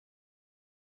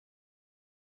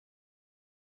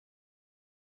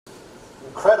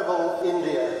Incredible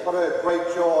India. What a great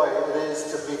joy it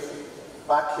is to be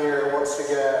back here once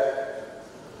again.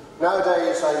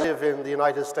 Nowadays I live in the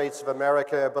United States of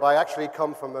America, but I actually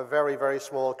come from a very, very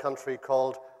small country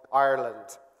called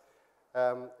Ireland.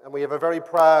 And we have a very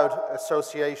proud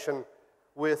association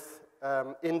with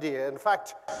India. In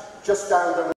fact, just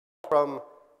down the road from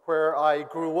where I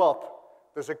grew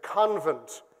up, there's a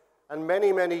convent. And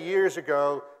many, many years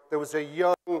ago, there was a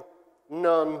young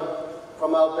nun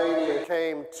from Albania who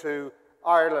came to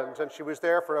Ireland, and she was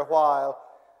there for a while.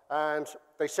 And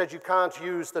they said, you can't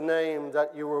use the name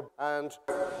that you were, and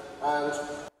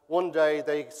one day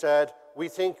they said, we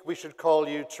think we should call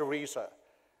you Teresa.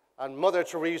 And Mother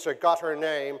Teresa got her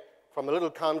name from a little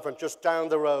convent just down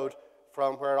the road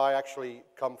from where I actually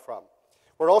come from.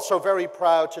 We're also very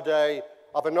proud today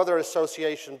of another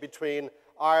association between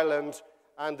Ireland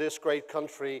and this great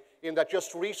country, in that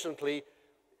just recently,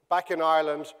 back in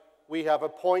Ireland, we have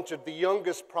appointed the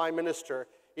youngest Prime Minister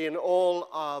in all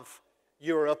of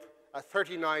Europe, at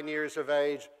 39 years of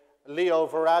age, Leo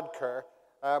Varadkar,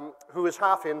 who is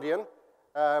half Indian,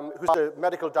 who's a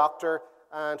medical doctor,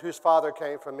 and whose father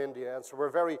came from India. And so we're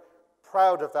very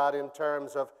proud of that in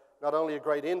terms of not only a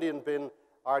great Indian being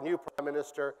our new Prime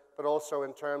Minister, but also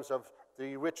in terms of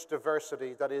the rich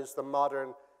diversity that is the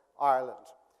modern Ireland.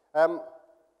 I'm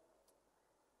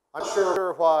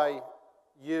sure why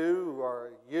you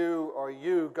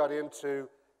got into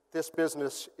this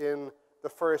business in the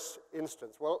first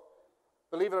instance. Well,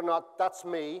 believe it or not, that's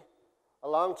me. A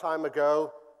long time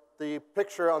ago, the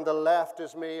picture on the left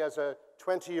is me as a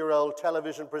 20-year-old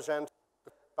television presenter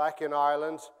back in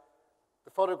Ireland.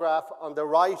 The photograph on the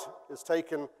right is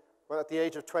taken at the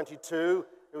age of 22.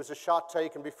 It was a shot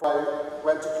taken before I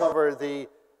went to cover the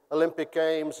Olympic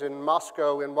Games in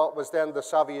Moscow in what was then the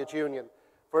Soviet Union.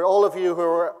 For all of you who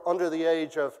are under the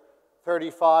age of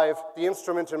 35, the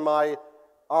instrument in my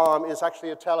arm is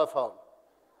actually a telephone.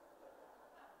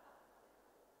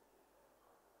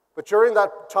 But during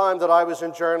that time that I was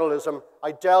in journalism,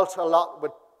 I dealt a lot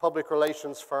with public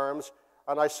relations firms,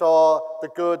 and I saw the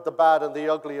good, the bad, and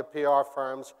the ugly of PR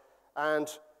firms. And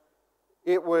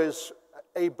it was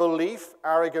a belief,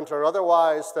 arrogant or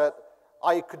otherwise, that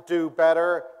I could do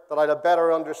better, that I'd a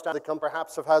better understanding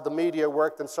perhaps of how the media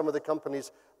worked than some of the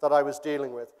companies that I was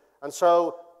dealing with. And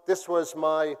so this was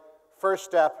my first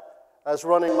step as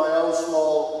running my own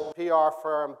small PR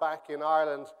firm back in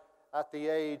Ireland at the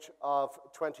age of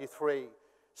 23.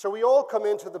 So we all come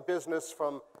into the business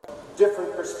from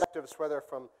different perspectives, whether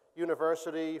from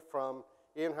university, from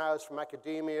in-house, from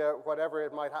academia, whatever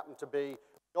it might happen to be.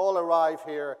 We all arrive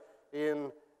here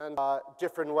in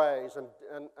different ways.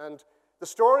 And the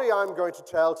story I'm going to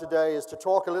tell today is to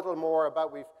talk a little more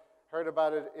about, we've heard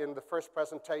about it in the first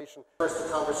presentation,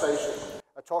 first conversation,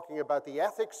 talking about the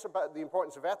ethics, about the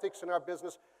importance of ethics in our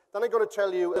business. Then I'm going to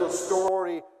tell you a little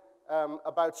story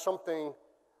about something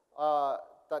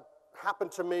that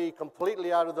happened to me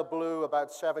completely out of the blue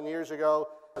about 7 years ago,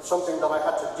 and something that I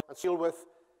had to deal with.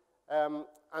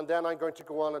 And then I'm going to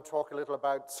go on and talk a little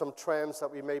about some trends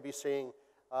that we may be seeing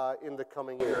in the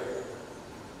coming year.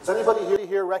 Does anybody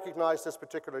here recognize this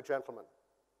particular gentleman?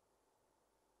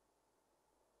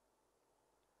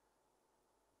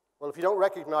 Well, if you don't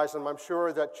recognize him, I'm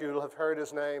sure that you'll have heard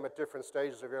his name at different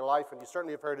stages of your life, and you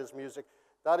certainly have heard his music.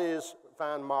 That is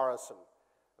Van Morrison.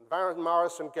 And Van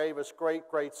Morrison gave us great,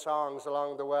 great songs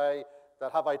along the way,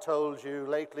 that Have I Told You,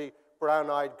 lately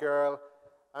Brown-Eyed Girl.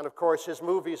 And of course, his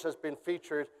movies has been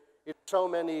featured in so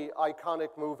many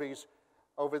iconic movies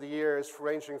over the years,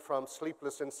 ranging from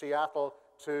Sleepless in Seattle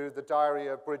to The Diary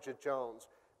of Bridget Jones.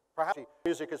 Perhaps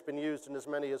music has been used in as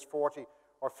many as 40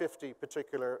 or 50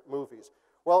 particular movies.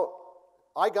 Well,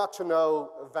 I got to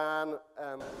know Van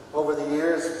over the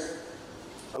years,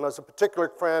 and as a particular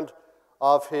friend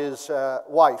of his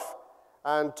wife.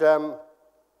 And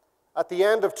at the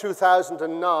end of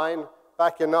 2009,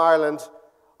 back in Ireland,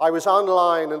 I was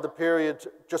online in the period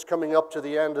just coming up to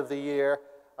the end of the year,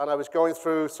 and I was going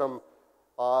through some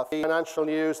financial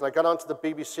news, and I got onto the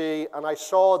BBC, and I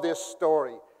saw this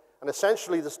story. And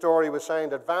essentially the story was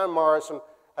saying that Van Morrison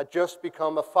had just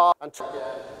become a father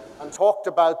and talked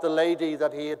about the lady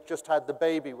that he had just had the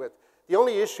baby with. The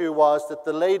only issue was that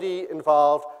the lady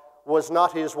involved was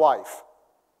not his wife.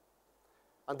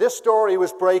 And this story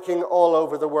was breaking all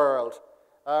over the world.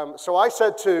 So I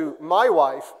said to my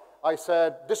wife, I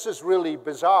said, this is really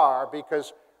bizarre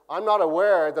because I'm not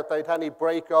aware that they'd had any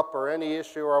breakup or any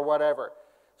issue or whatever.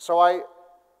 So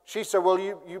she said, well,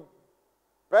 you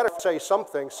better say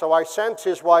something. So I sent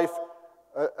his wife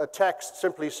a text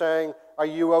simply saying, are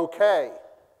you okay?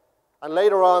 And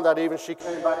later on that evening, she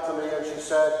came back to me and she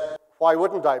said, why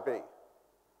wouldn't I be?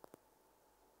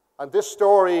 And this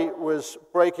story was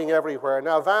breaking everywhere.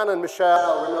 Now, Van and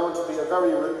Michelle were known to be a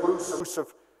very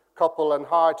reclusive couple and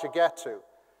hard to get to.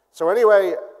 So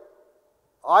anyway,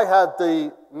 I had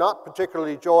the not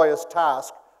particularly joyous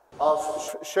task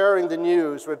of sharing the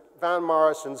news with Van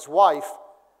Morrison's wife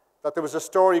that there was a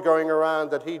story going around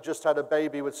that he just had a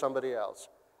baby with somebody else,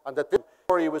 and that this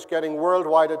story was getting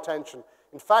worldwide attention.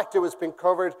 In fact, it was being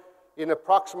covered in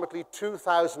approximately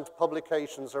 2,000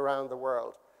 publications around the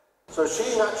world. So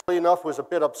she, naturally enough, was a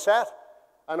bit upset,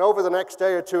 and over the next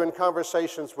day or two in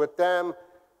conversations with them,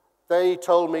 they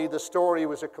told me the story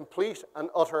was a complete and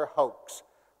utter hoax.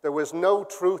 There was no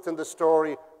truth in the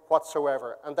story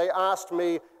whatsoever. And they asked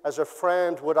me, as a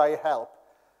friend, would I help?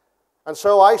 And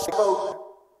so I spoke,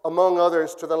 among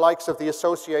others, to the likes of the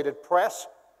Associated Press.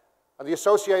 And the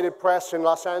Associated Press in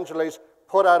Los Angeles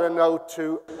put out a note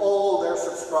to all their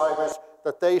subscribers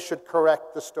that they should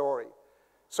correct the story.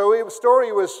 So the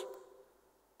story was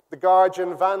The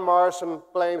Guardian, Van Morrison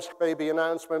blames baby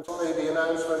announcement.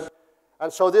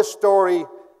 And so this story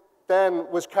then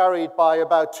was carried by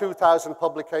about 2,000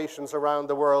 publications around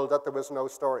the world that there was no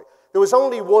story. There was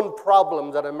only one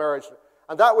problem that emerged,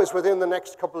 and that was within the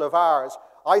next couple of hours.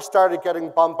 I started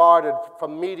getting bombarded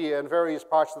from media in various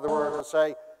parts of the world to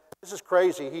say, this is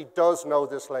crazy, he does know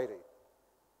this lady.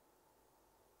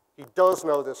 He does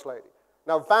know this lady.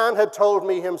 Now, Van had told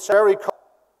me himself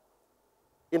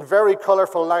in very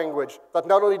colorful language that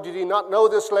not only did he not know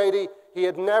this lady, he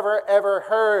had never, ever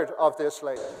heard of this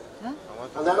lady.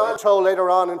 And then I'm told later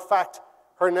on, in fact,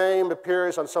 her name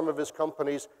appears on some of his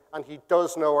companies, and he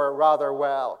does know her rather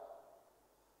well.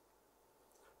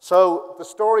 So the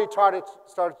story started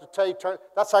to take turn.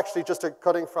 That's actually just a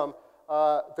cutting from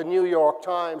the New York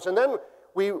Times. And then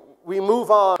we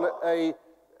move on a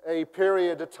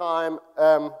period of time,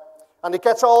 and it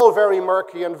gets all very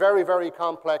murky and very, very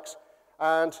complex.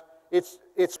 And it's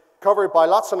covered by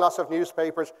lots and lots of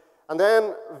newspapers. And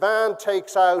then Van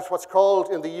takes out what's called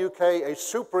in the UK a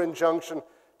super injunction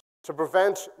to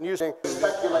prevent news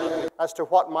speculating as to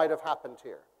what might have happened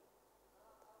here.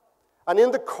 And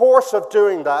in the course of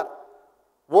doing that,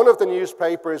 one of the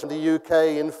newspapers in the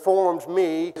UK informed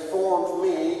me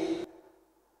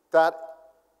that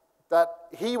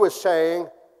he was saying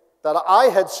that I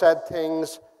had said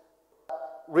things that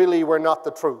really were not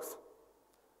the truth.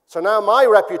 So now my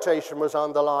reputation was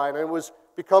on the line, and it was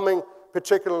becoming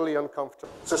particularly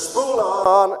uncomfortable. So spool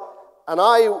on, and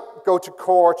I go to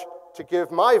court to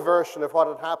give my version of what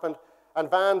had happened, and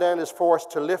Van then is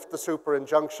forced to lift the super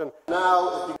injunction. Now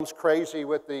it becomes crazy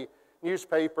with the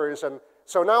newspapers, and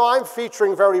so now I'm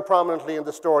featuring very prominently in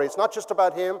the story. It's not just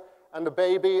about him and the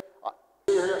baby.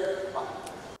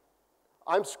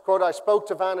 I spoke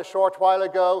to Van a short while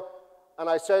ago, and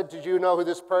I said, did you know who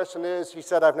this person is? He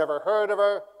said, I've never heard of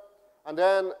her. And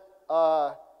then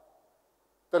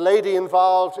the lady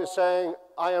involved is saying,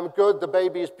 I am good, the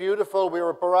baby is beautiful, we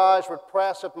were barraged with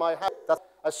press at my house. That's,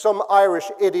 as some Irish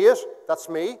idiot, that's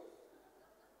me,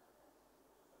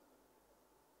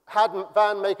 had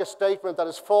Van make a statement that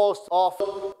is false off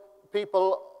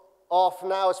people off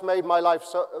now, it's made my life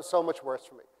so much worse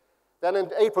for me. Then in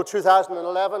April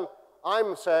 2011,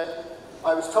 I'm saying,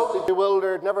 I was totally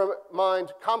bewildered, never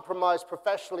mind compromised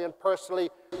professionally and personally,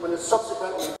 when it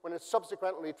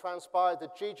subsequently transpired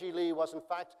that Gigi Lee was in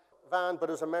fact Van,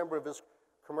 but as a member of his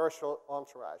commercial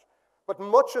entourage. But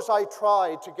much as I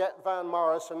tried to get Van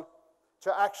Morrison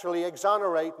to actually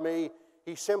exonerate me,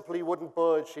 he simply wouldn't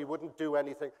budge, he wouldn't do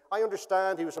anything. I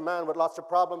understand he was a man with lots of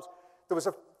problems. There was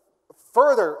a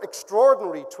further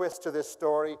extraordinary twist to this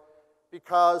story,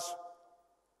 because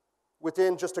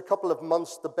within just a couple of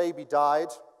months, the baby died.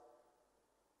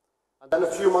 And then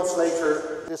a few months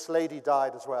later, this lady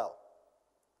died as well.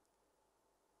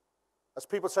 As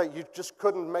people say, you just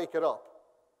couldn't make it up.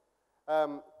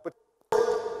 But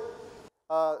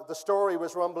the story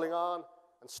was rumbling on,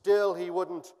 and still he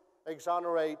wouldn't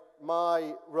exonerate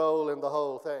my role in the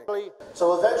whole thing.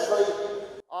 So eventually,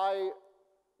 I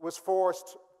was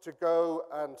forced to go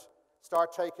and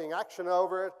start taking action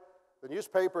over it. The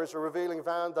newspapers are revealing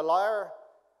Van the liar,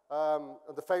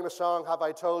 the famous song, Have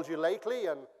I Told You Lately?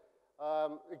 And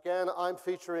again, I'm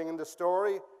featuring in the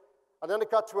story. And then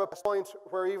it got to a point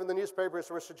where even the newspapers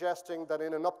were suggesting that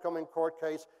in an upcoming court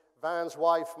case, Van's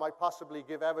wife might possibly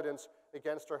give evidence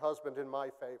against her husband in my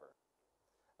favor.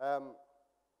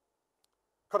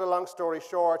 Cut a long story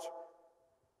short,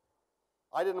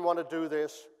 I didn't want to do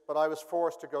this, but I was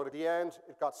forced to go to the end.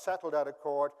 It got settled out of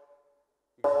court.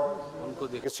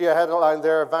 You can see a headline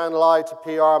there, Van lied to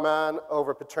PR man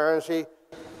over paternity.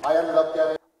 I ended up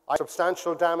getting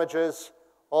substantial damages,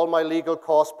 all my legal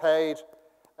costs paid,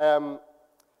 and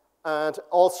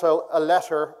also a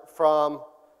letter from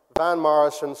Van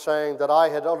Morrison saying that I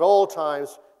had at all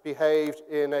times behaved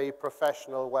in a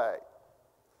professional way.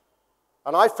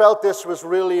 And I felt this was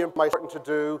really important to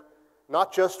do,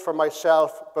 not just for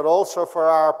myself, but also for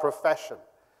our profession.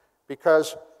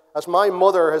 Because, as my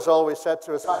mother has always said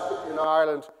to us in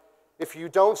Ireland, if you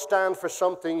don't stand for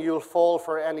something, you'll fall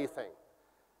for anything.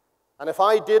 And if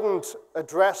I didn't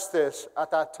address this at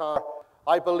that time,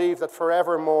 I believe that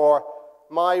forevermore,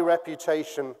 my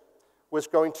reputation was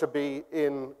going to be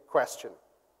in question.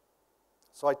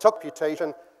 So I took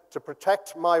reputation to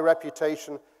protect my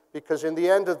reputation, because in the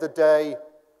end of the day,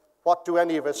 what do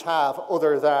any of us have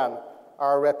other than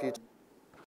our reputation?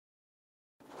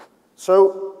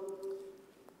 So,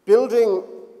 building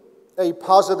a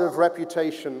positive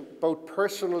reputation, both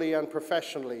personally and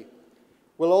professionally,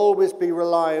 will always be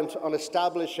reliant on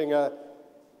establishing a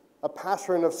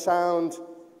pattern of sound,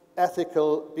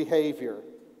 ethical behavior,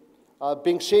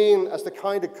 being seen as the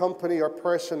kind of company or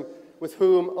person with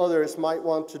whom others might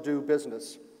want to do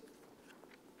business.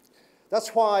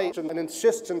 That's why an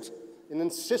insistence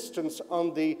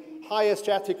on the highest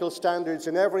ethical standards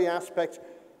in every aspect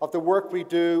of the work we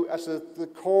do as the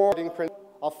core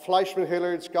of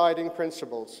FleishmanHillard's guiding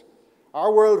principles.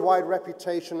 Our worldwide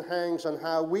reputation hangs on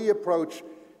how we approach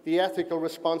the ethical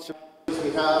responsibilities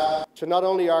we have to not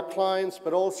only our clients,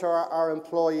 but also our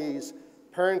employees,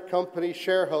 parent company,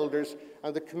 shareholders,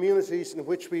 and the communities in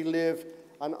which we live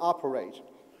and operate.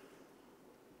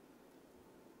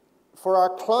 For our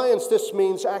clients, this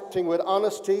means acting with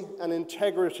honesty and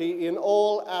integrity in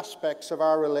all aspects of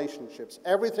our relationships.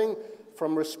 Everything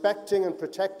from respecting and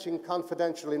protecting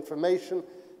confidential information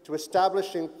to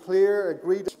establishing clear,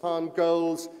 agreed-upon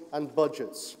goals and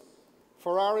budgets.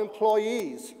 For our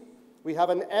employees, we have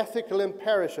an ethical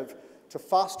imperative to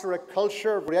foster a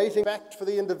culture of creating respect for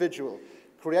the individual,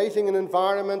 creating an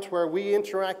environment where we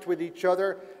interact with each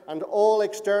other and all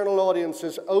external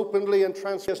audiences openly and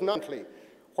transparently,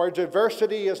 where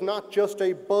diversity is not just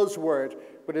a buzzword,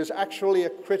 but is actually a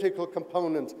critical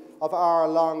component of our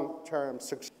long-term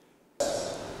success.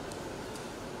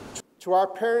 To our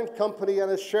parent company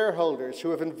and its shareholders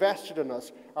who have invested in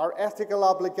us, our ethical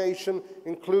obligation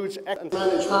includes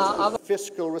management of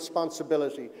fiscal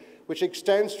responsibility, which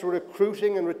extends to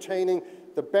recruiting and retaining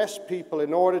the best people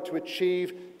in order to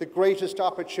achieve the greatest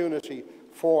opportunity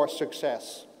for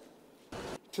success.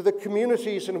 To the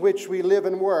communities in which we live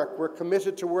and work, we're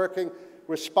committed to working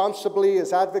responsibly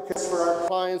as advocates for our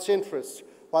clients' interests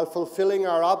while fulfilling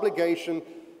our obligation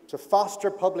to foster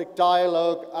public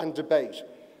dialogue and debate.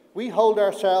 We hold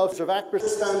ourselves to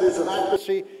standards of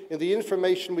accuracy in the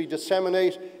information we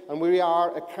disseminate, and we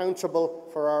are accountable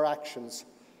for our actions.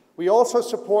 We also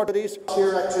support these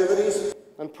activities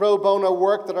and pro bono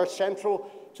work that are central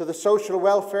to the social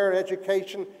welfare,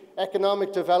 education,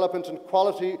 economic development, and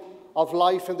quality of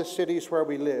life in the cities where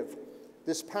we live.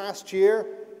 This past year,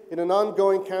 in an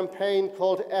ongoing campaign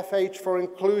called FH for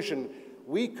Inclusion,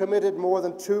 we committed more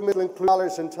than $2 million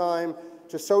in time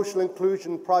to social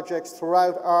inclusion projects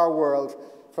throughout our world,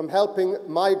 from helping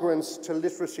migrants to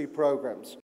literacy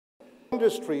programs.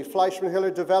 Industry,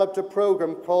 FleishmanHillard developed a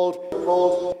program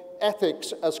called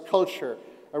Ethics as Culture,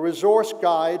 a resource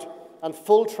guide and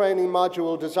full training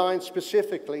module designed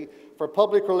specifically for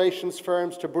public relations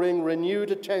firms to bring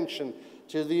renewed attention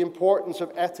to the importance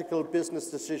of ethical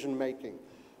business decision-making.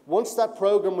 Once that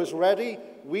program was ready,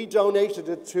 we donated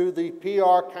it to the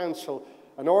PR Council,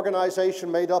 an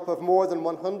organization made up of more than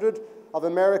 100 of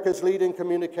America's leading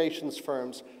communications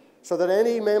firms, so that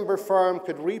any member firm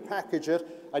could repackage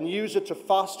it and use it to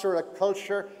foster a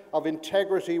culture of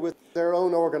integrity with their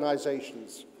own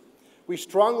organizations. We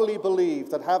strongly believe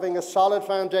that having a solid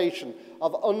foundation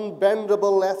of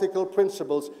unbendable ethical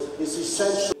principles is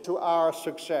essential to our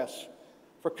success.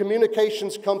 For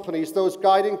communications companies, those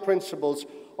guiding principles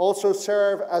also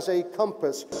serve as a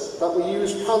compass that we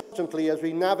use constantly as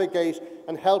we navigate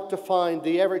and help define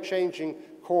the ever-changing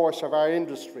course of our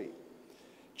industry.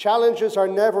 Challenges are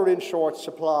never in short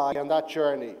supply on that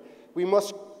journey. We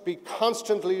must be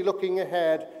constantly looking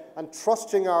ahead and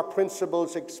trusting our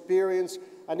principles, experience,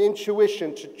 and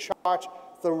intuition to chart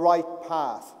the right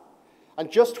path. And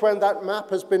just when that map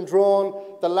has been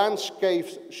drawn, the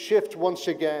landscapes shift once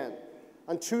again.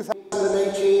 And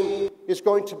 2018 is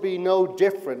going to be no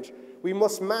different. We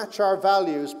must match our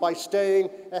values by staying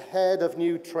ahead of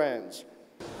new trends.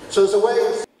 So as a way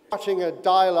of starting a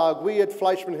dialogue, we at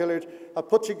FleishmanHillard have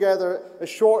put together a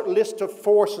short list of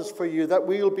forces for you that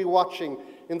we'll be watching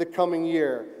in the coming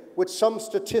year, with some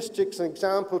statistics and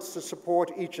examples to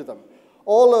support each of them,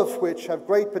 all of which have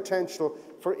great potential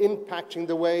for impacting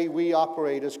the way we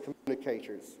operate as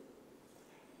communicators.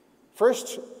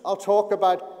 First, I'll talk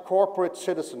about corporate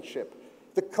citizenship.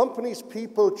 The companies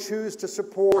people choose to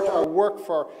support or work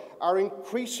for are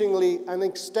increasingly an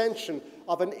extension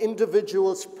of an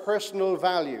individual's personal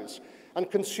values.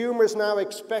 And consumers now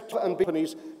expect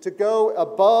companies to go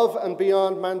above and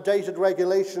beyond mandated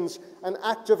regulations and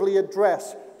actively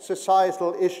address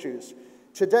societal issues.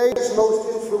 Today's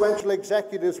most influential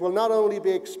executives will not only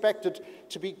be expected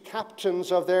to be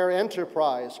captains of their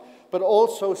enterprise, but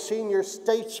also senior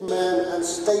statesmen and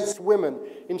stateswomen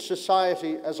in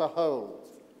society as a whole.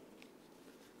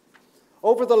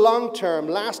 Over the long term,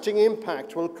 lasting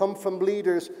impact will come from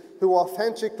leaders who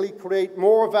authentically create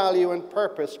more value and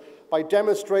purpose by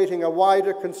demonstrating a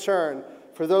wider concern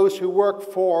for those who work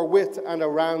for, with, and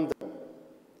around them.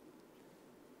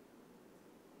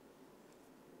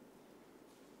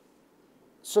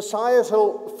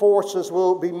 Societal forces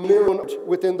will be mirrored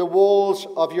within the walls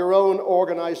of your own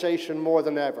organization more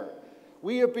than ever.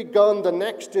 We have begun the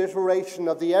next iteration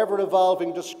of the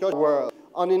ever-evolving discussion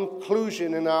on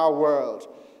inclusion in our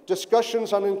world.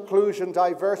 Discussions on inclusion,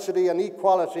 diversity, and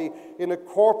equality in a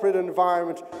corporate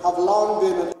environment have long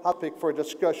been a topic for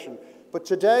discussion. But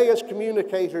today, as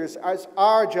communicators, it's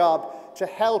our job to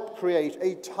help create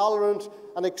a tolerant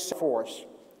and accepting force.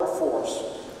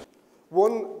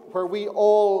 One where we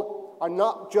all are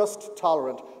not just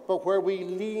tolerant, but where we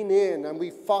lean in and we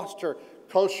foster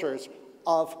cultures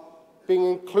of being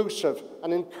inclusive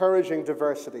and encouraging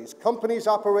diversities. Companies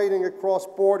operating across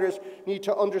borders need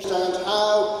to understand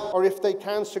how, or if they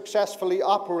can successfully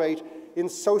operate in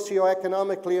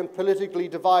socioeconomically and politically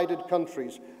divided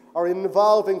countries, or in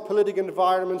evolving political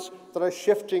environments that are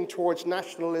shifting towards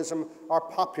nationalism or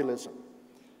populism.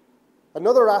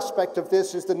 Another aspect of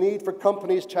this is the need for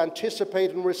companies to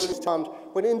anticipate and respond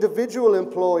when individual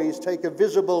employees take a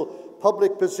visible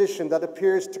public position that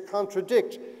appears to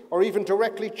contradict or even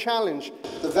directly challenge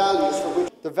the values for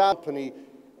which the company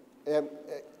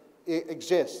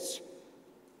exists.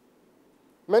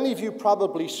 Many of you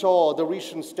probably saw the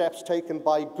recent steps taken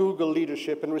by Google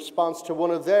leadership in response to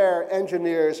one of their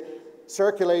engineers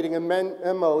circulating a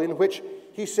memo in which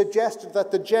he suggested that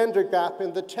the gender gap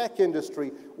in the tech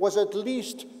industry was at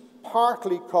least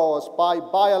partly caused by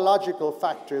biological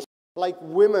factors like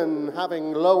women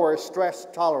having lower stress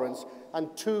tolerance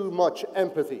and too much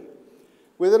empathy.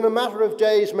 Within a matter of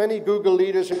days, many Google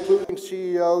leaders, including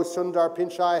CEO Sundar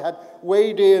Pichai, had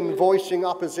weighed in, voicing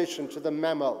opposition to the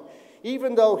memo,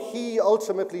 even though he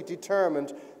ultimately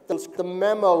determined that the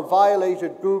memo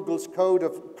violated Google's code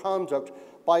of conduct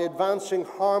by advancing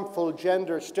harmful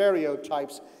gender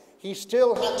stereotypes. He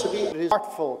still had to be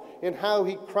artful in how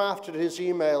he crafted his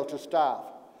email to staff,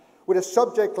 with a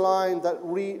subject line that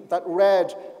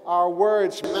read, "Our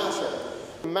words matter."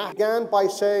 Began by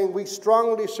saying, "We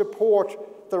strongly support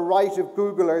the right of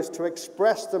Googlers to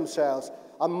express themselves,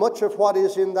 and much of what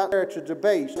is in that fair to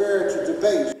debate,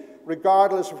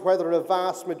 regardless of whether a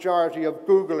vast majority of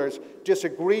Googlers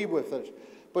disagree with it.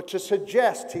 But to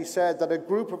suggest," he said, "that a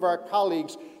group of our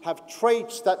colleagues have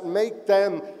traits that make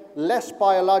them less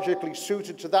biologically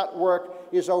suited to that work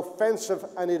is offensive,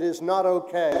 and it is not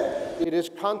okay. It is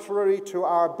contrary to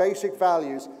our basic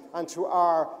values and to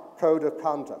our code of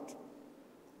conduct."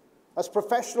 As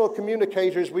professional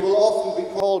communicators, we will often be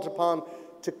called upon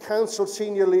to counsel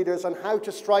senior leaders on how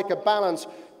to strike a balance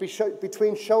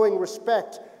between showing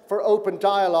respect for open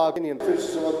dialogue and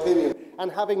opinion, and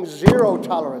having zero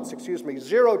tolerance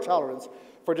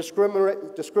for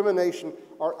discrimination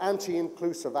or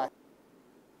anti-inclusive action.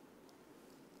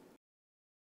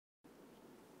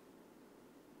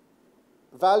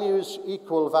 Values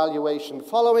equal valuation.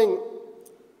 Following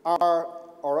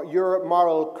your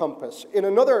moral compass. In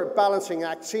another balancing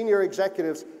act, senior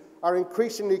executives are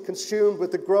increasingly consumed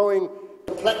with the growing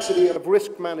complexity of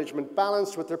risk management,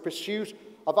 balanced with their pursuit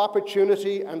of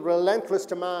opportunity and relentless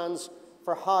demands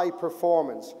for high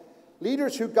performance.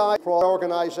 Leaders who guide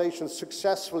organizations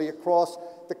successfully across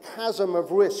the chasm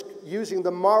of risk, using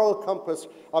the moral compass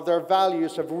of their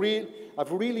values, have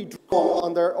really drawn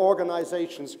on their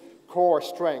organization's core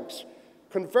strengths.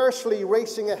 Conversely,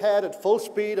 racing ahead at full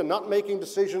speed and not making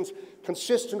decisions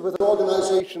consistent with an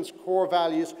organization's core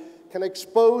values can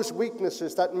expose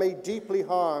weaknesses that may deeply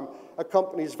harm a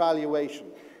company's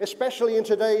valuation, especially in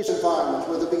today's environment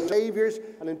where the behaviors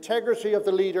and integrity of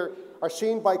the leader are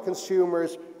seen by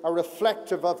consumers are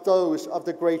reflective of those of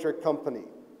the greater company.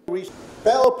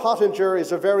 Bell Pottinger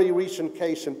is a very recent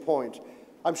case in point.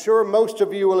 I'm sure most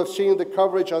of you will have seen the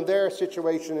coverage on their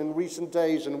situation in recent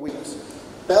days and weeks.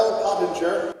 Bell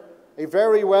Pottinger, a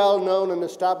very well-known and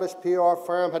established PR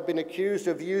firm, had been accused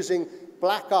of using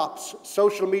black ops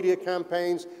social media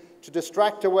campaigns to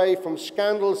distract away from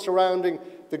scandals surrounding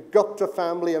the Gupta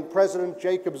family and President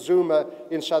Jacob Zuma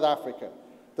in South Africa.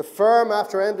 The firm,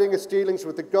 after ending its dealings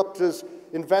with the Gupta's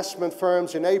investment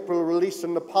firms in April, released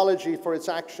an apology for its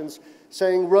actions,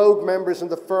 saying rogue members in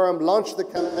the firm launched the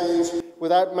campaigns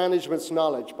without management's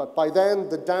knowledge. But by then,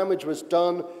 the damage was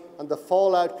done, and the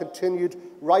fallout continued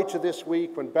right to this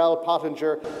week when Bell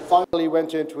Pottinger finally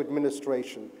went into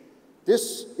administration.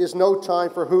 This is no time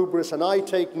for hubris, and I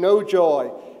take no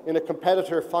joy in a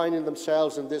competitor finding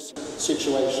themselves in this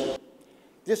situation.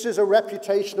 This is a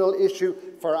reputational issue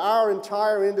for our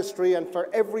entire industry and for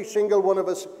every single one of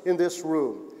us in this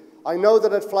room. I know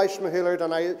that at FleishmanHillard,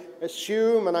 and I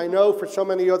assume and I know for so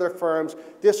many other firms,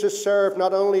 this has served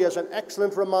not only as an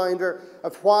excellent reminder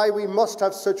of why we must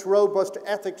have such robust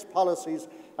ethics policies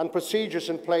and procedures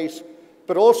in place,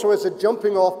 but also as a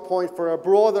jumping-off point for a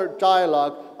broader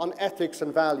dialogue on ethics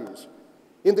and values.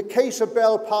 In the case of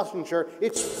Bell Pottinger,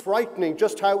 it's frightening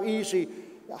just how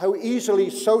easily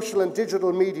social and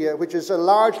digital media, which is a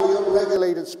largely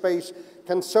unregulated space,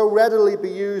 can so readily be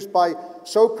used by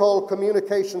so-called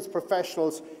communications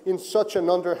professionals in such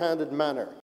an underhanded manner.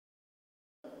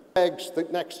 Begs the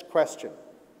next question: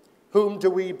 whom do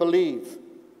we believe?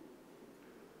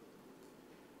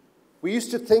 We used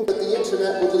to think that the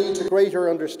internet would lead to greater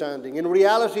understanding. In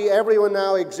reality, everyone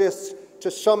now exists to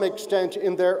some extent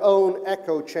in their own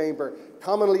echo chamber,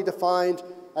 commonly defined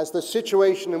as the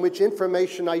situation in which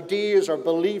information, ideas, or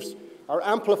beliefs are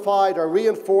amplified or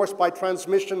reinforced by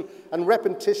transmission and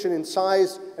repetition inside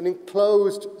an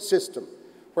enclosed system,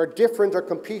 where different or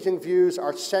competing views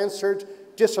are censored,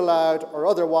 disallowed, or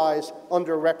otherwise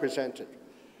underrepresented.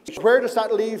 Where does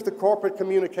that leave the corporate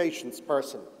communications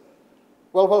person?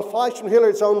 Well, while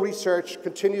FleishmanHillard's own research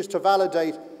continues to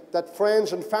validate that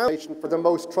friends and family are the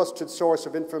most trusted source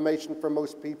of information for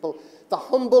most people, the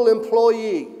humble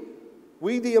employee,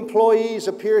 we the employees,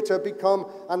 appear to have become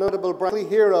a notable brand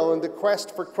hero in the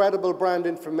quest for credible brand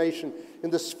information in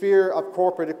the sphere of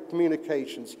corporate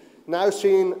communications, now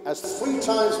seen as 3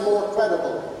 times more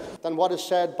credible than what is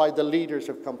said by the leaders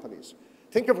of companies.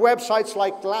 Think of websites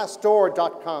like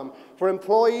Glassdoor.com, where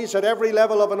employees at every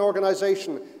level of an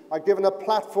organization are given a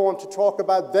platform to talk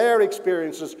about their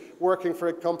experiences working for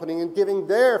a company and giving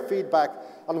their feedback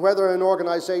on whether an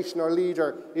organization or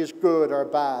leader is good or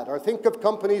bad. Or think of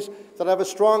companies that have a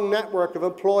strong network of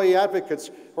employee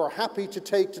advocates who are happy to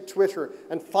take to Twitter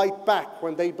and fight back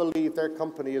when they believe their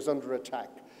company is under attack.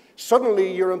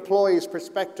 Suddenly, your employees'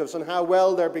 perspectives on how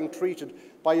well they're being treated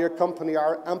by your company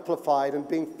are amplified and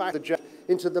being factored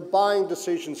into the buying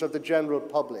decisions of the general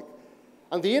public.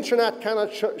 And the internet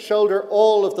cannot shoulder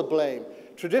all of the blame.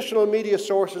 Traditional media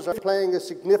sources are playing a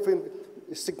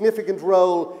significant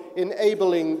role in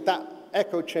enabling that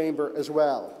echo chamber as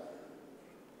well.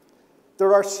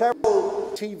 There are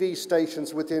several TV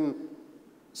stations within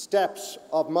steps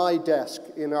of my desk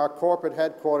in our corporate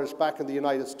headquarters back in the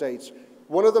United States.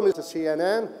 One of them is to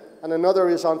CNN, and another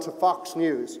is onto Fox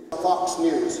News. Fox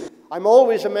News. I'm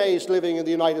always amazed living in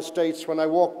the United States when I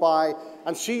walk by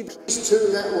and see these 2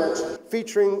 networks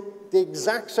featuring the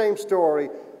exact same story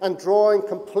and drawing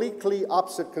completely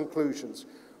opposite conclusions.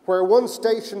 Where one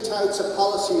station touts a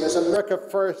policy as America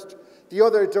first, the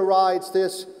other derides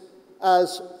this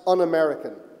as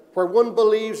un-American. Where one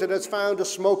believes it has found a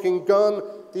smoking gun,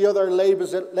 the other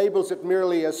labels it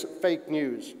merely as fake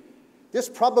news. This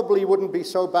probably wouldn't be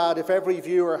so bad if every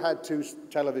viewer had 2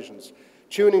 televisions,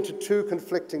 tuning to 2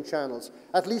 conflicting channels.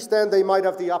 At least then they might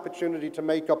have the opportunity to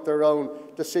make up their own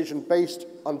decision based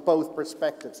on both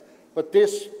perspectives. But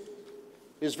this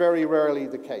is very rarely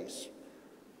the case.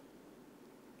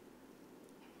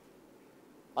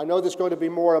 I know there's going to be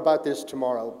more about this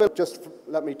tomorrow, but just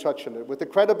let me touch on it. With the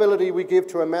credibility we give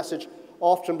to a message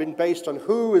often been based on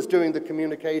who is doing the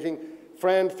communicating,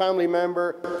 friend, family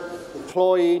member,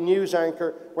 employee, news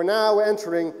anchor, we're now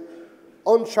entering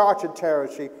uncharted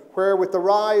territory where, with the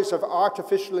rise of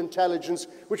artificial intelligence,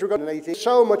 which we're going to see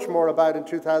so much more about in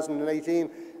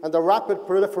 2018, and the rapid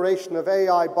proliferation of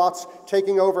AI bots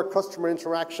taking over customer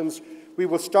interactions, we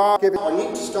will need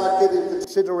to start giving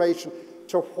consideration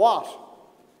to what,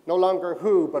 no longer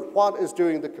who, but what is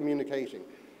doing the communicating.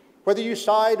 Whether you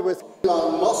side with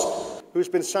Elon Musk, who's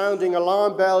been sounding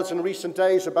alarm bells in recent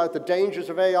days about the dangers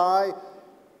of AI,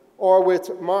 or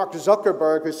with Mark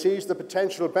Zuckerberg, who sees the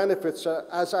potential benefits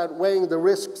as outweighing the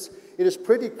risks, it is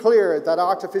pretty clear that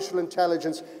artificial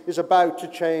intelligence is about to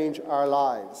change our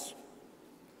lives.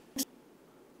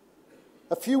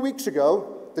 A few weeks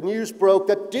ago, the news broke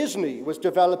that Disney was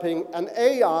developing an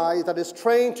AI that is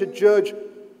trained to judge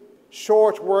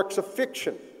short works of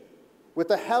fiction. With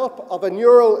the help of a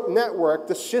neural network,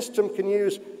 the system can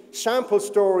use sample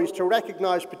stories to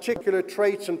recognize particular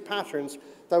traits and patterns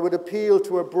that would appeal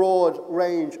to a broad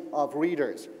range of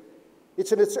readers.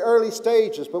 It's in its early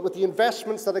stages, but with the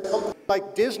investments that a company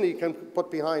like Disney can put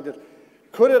behind it,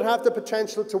 could it have the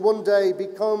potential to one day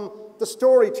become the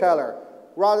storyteller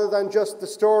rather than just the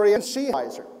story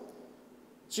advertiser?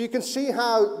 So you can see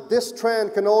how this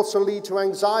trend can also lead to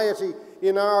anxiety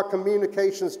in our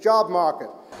communications job market,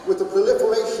 with the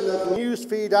proliferation of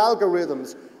newsfeed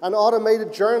algorithms and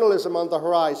automated journalism on the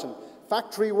horizon.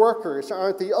 Factory workers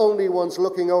aren't the only ones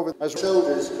looking over as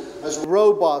shoulders as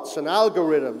robots and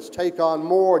algorithms take on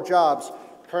more jobs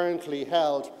currently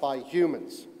held by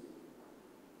humans.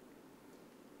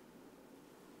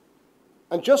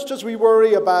 And just as we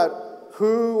worry about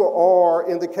who, or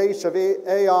in the case of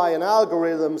AI and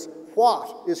algorithms,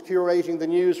 what is curating the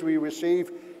news we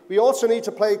receive, we also need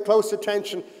to pay close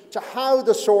attention to how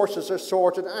the sources are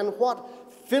sorted and what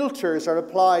filters are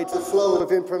applied to the flow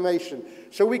of information,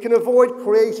 so we can avoid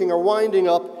creating or winding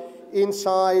up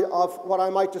inside of what I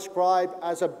might describe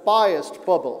as a biased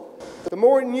bubble. The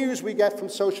more news we get from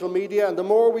social media and the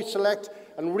more we select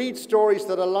and read stories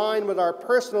that align with our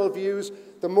personal views,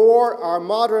 the more our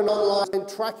modern online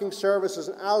tracking services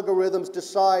and algorithms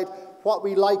decide what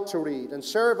we like to read and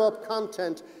serve up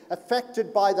content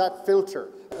affected by that filter,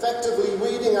 effectively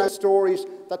weeding out stories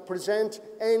that present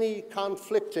any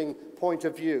conflicting point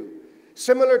of view.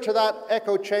 Similar to that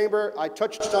echo chamber I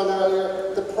touched on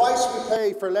earlier, the price we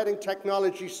pay for letting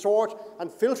technology sort and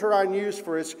filter our news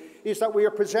for us is that we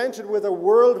are presented with a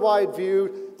worldwide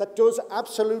view that does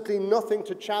absolutely nothing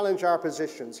to challenge our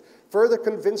positions, further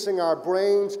convincing our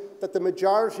brains that the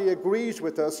majority agrees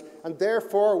with us and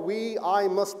therefore I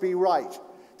must be right.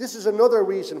 This is another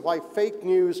reason why fake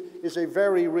news is a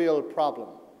very real problem.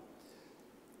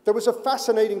 There was a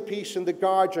fascinating piece in the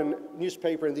Guardian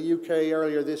newspaper in the UK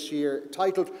earlier this year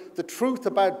titled "The Truth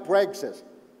About Brexit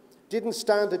Didn't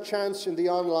Stand a Chance in the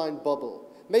Online Bubble,"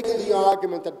 making the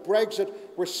argument that Brexit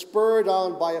was spurred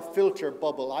on by a filter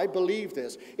bubble. I believe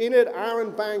this. In it,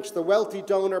 Aaron Banks, the wealthy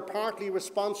donor partly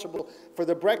responsible for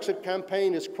the Brexit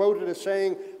campaign, is quoted as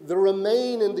saying, "The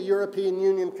Remain in the European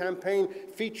Union campaign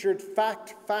featured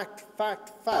fact, fact,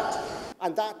 fact, fact."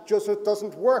 And that just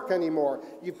doesn't work anymore.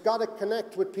 You've got to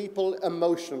connect with people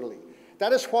emotionally.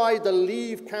 That is why the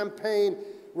Leave campaign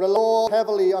relied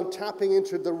heavily on tapping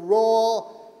into the raw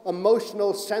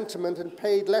emotional sentiment and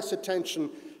paid less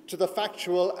attention to the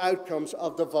factual outcomes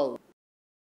of the vote.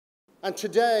 And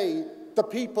today, the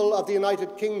people of the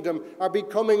United Kingdom are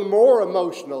becoming more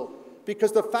emotional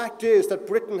because the fact is that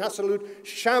Britain has absolute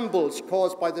shambles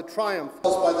caused by the triumph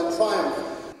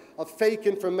of fake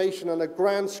information on a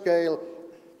grand scale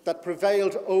that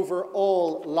prevailed over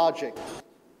all logic.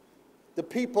 The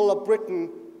people of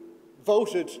Britain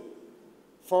voted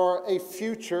for a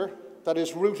future that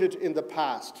is rooted in the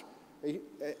past,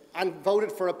 and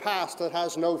voted for a past that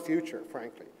has no future,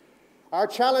 frankly. Our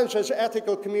challenge as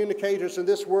ethical communicators in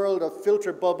this world of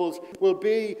filter bubbles will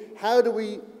be, how do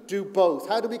we do both?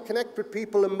 How do we connect with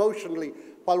people emotionally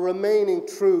while remaining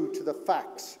true to the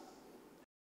facts?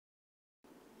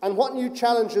 And what new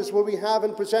challenges will we have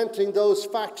in presenting those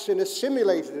facts in a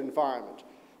simulated environment?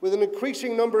 With an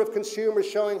increasing number of consumers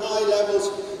showing high levels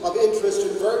of interest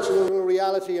in virtual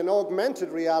reality and augmented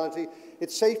reality,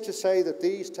 it's safe to say that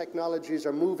these technologies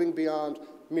are moving beyond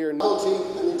mere novelty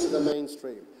and into the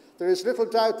mainstream. There is little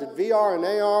doubt that VR and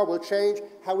AR will change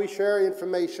how we share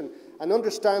information and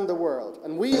understand the world.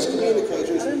 And we as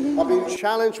communicators are being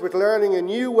challenged with learning a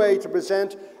new way to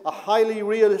present a highly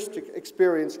realistic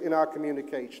experience in our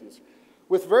communications.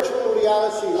 With virtual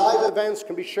reality, live events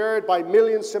can be shared by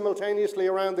millions simultaneously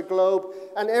around the globe,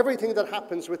 and everything that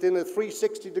happens within a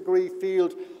 360-degree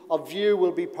field of view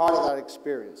will be part of that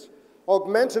experience.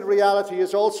 Augmented reality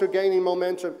is also gaining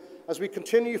momentum as we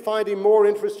continue finding more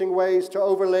interesting ways to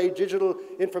overlay digital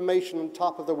information on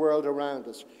top of the world around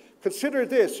us. Consider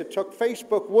this: it took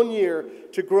Facebook 1 year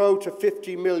to grow to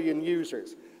 50 million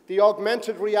users. The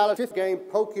augmented reality game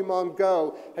Pokemon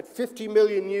Go had 50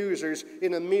 million users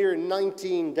in a mere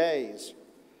 19 days.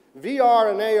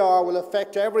 VR and AR will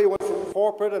affect everyone from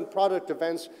corporate and product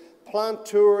events, plant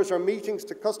tours or meetings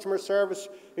to customer service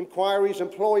inquiries,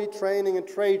 employee training and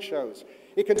trade shows.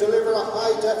 It can deliver a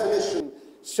high-definition,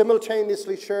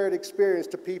 simultaneously shared experience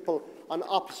to people on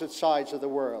opposite sides of the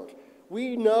world.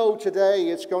 We know today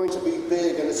it's going to be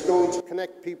big and it's going to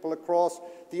connect people across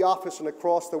the office and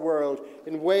across the world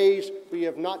in ways we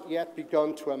have not yet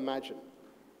begun to imagine.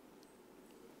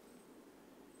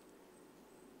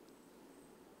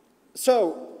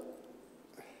 So,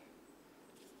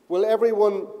 will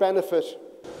everyone benefit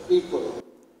equally?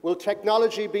 Will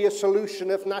technology be a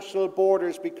solution if national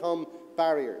borders become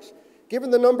barriers. Given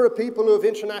the number of people who have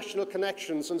international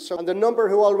connections and the number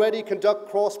who already conduct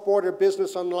cross-border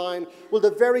business online, will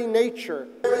the very nature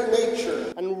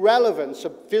and relevance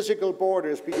of physical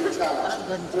borders be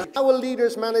challenged? How will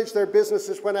leaders manage their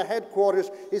businesses when a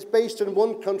headquarters is based in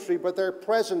one country, but their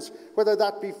presence, whether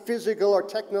that be physical or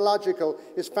technological,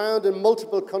 is found in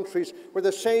multiple countries where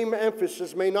the same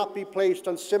emphasis may not be placed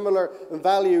on similar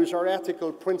values or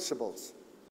ethical principles?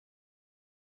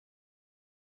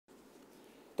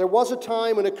 There was a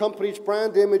time when a company's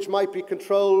brand image might be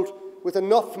controlled with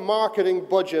enough marketing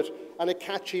budget and a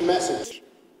catchy message.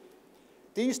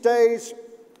 These days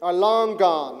are long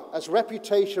gone, as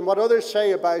reputation, what others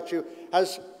say about you,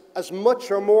 has as much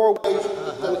or more weight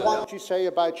than what you say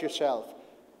about yourself.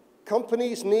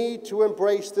 Companies need to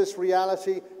embrace this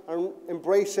reality and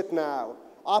embrace it now.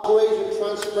 Operate in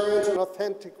transparent and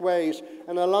authentic ways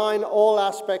and align all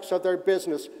aspects of their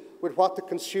business with what the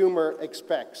consumer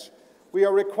expects. We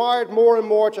are required more and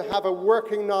more to have a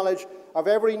working knowledge of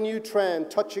every new trend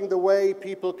touching the way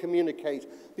people communicate.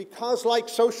 Because like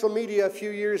social media a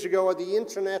few years ago or the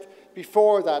internet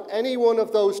before that, any one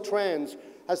of those trends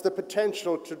has the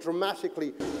potential to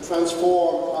dramatically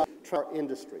transform our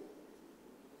industry.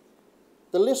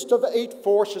 The list of 8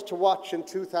 forces to watch in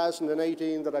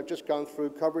 2018 that I've just gone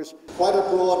through covers quite a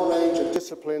broad range of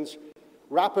disciplines,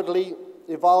 rapidly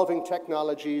evolving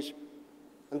technologies,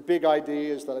 and big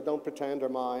ideas that I don't pretend are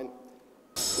mine.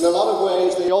 In a lot of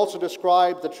ways, they also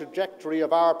describe the trajectory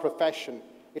of our profession.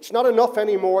 It's not enough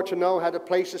anymore to know how to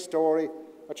place a story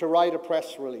or to write a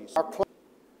press release.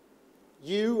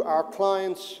 You, our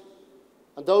clients,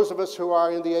 and those of us who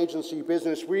are in the agency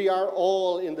business, we are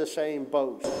all in the same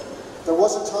boat. There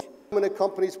was a time when a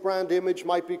company's brand image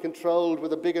might be controlled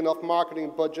with a big enough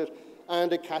marketing budget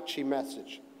and a catchy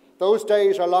message. Those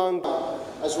days are long gone,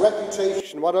 as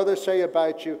reputation, what others say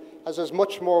about you, has as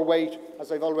much more weight,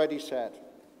 as I've already said.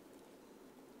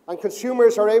 And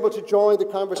consumers are able to join the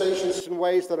conversations in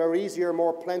ways that are easier,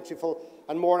 more plentiful,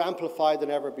 and more amplified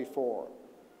than ever before.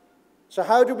 So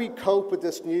how do we cope with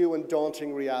this new and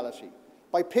daunting reality?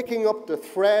 By picking up the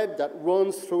thread that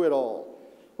runs through it all,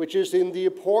 which is in the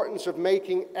importance of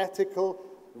making ethical,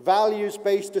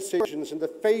 values-based decisions in the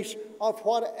face of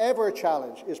whatever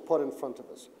challenge is put in front of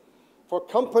us. For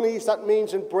companies, that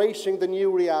means embracing the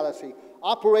new reality,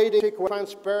 operating in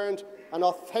transparent and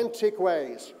authentic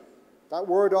ways. That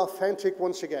word authentic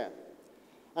once again.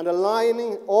 And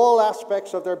aligning all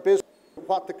aspects of their business with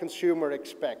what the consumer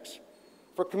expects.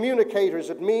 For communicators,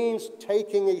 it means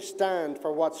taking a stand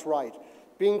for what's right,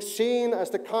 being seen as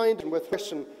the kind of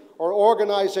person or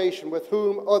organization with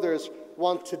whom others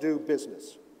want to do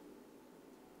business.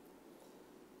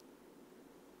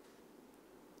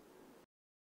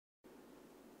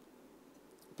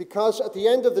 Because at the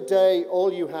end of the day,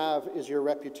 all you have is your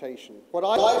reputation. What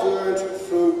I've learned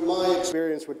through my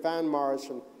experience with Van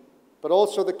Morrison, but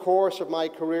also the course of my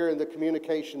career in the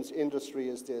communications industry,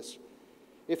 is this.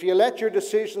 If you let your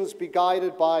decisions be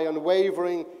guided by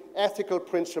unwavering ethical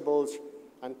principles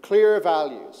and clear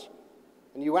values,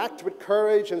 and you act with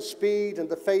courage and speed in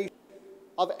the face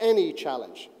of any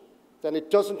challenge, then it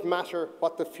doesn't matter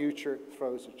what the future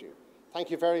throws at you.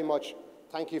 Thank you very much.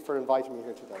 Thank you for inviting me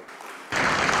here today.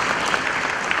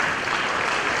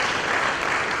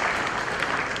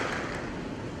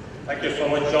 Thank you so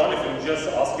much, John. If I just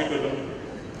ask you to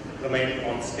remain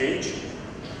on stage.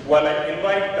 While I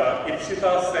invite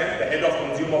Ipshita Sen, the Head of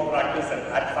Consumer Practice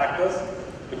at Adfactors,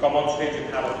 to come on stage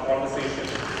and have a conversation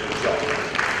with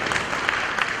John.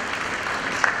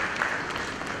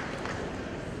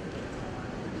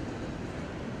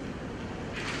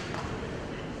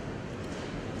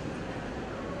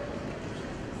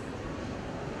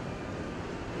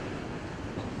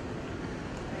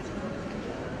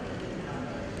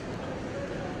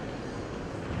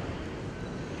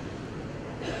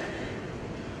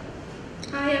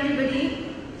 Hi,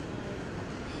 everybody.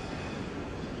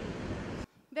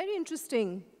 Very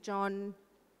interesting, John,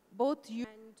 both you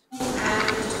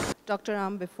and Dr.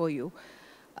 Ram before you.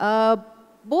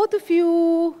 Both of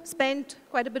you spent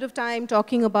quite a bit of time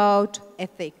talking about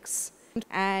ethics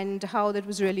and how that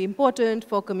was really important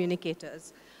for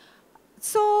communicators.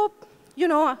 So, you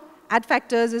know,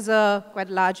 Adfactors is a quite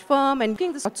large firm and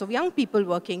there's lots of young people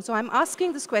working. So I'm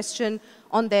asking this question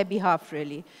on their behalf,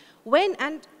 really. When,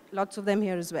 and lots of them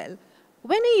here as well,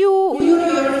 when are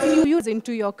you're a few years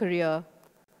into your career,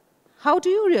 how do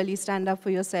you really stand up for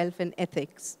yourself in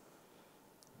ethics?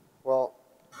 Well,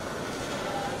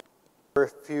 there are a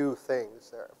few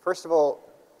things there. First of all,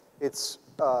 it's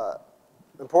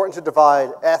important to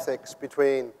divide ethics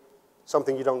between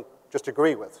something you don't just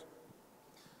agree with.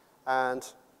 And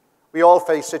We all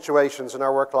face situations in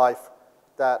our work life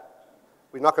that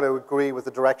we're not going to agree with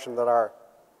the direction that our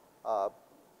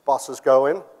bosses go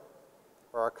in,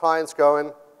 or our clients go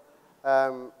in.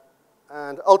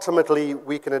 And ultimately,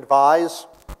 we can advise,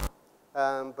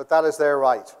 but that is their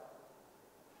right.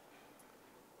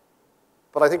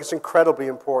 But I think it's incredibly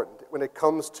important when it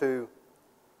comes to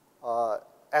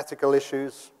ethical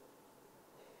issues,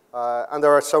 and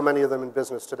there are so many of them in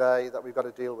business today that we've got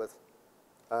to deal with.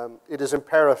 It is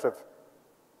imperative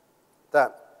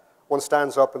that one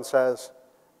stands up and says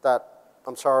that,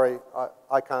 I'm sorry,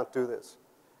 I can't do this.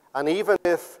 And even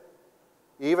if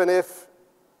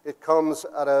it comes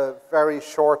at a very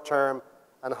short-term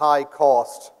and high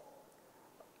cost,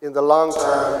 in the long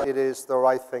term, it is the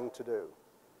right thing to do.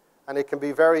 And it can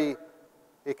be very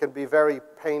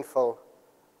painful,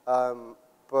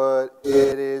 but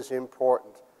it is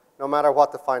important, no matter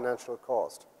what the financial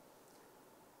cost.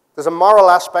 There's a moral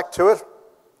aspect to it.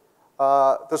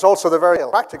 There's also the very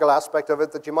practical aspect of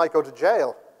it that you might go to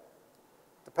jail,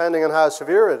 depending on how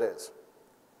severe it is.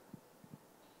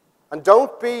 And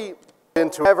don't be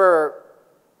ever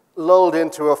lulled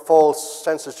into a false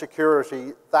sense of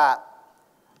security that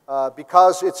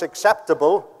because it's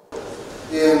acceptable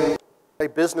in a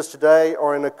business today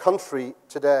or in a country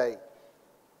today,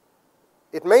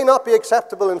 it may not be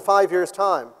acceptable in 5 years'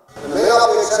 time. It may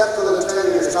not be acceptable in 10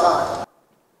 years' time.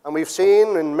 And we've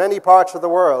seen in many parts of the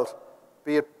world,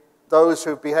 be it those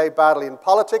who've behaved badly in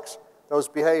politics, those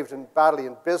behaved badly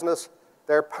in business,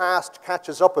 their past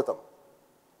catches up with them.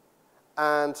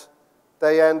 And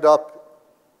they end up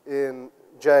in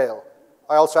jail.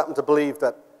 I also happen to believe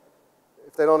that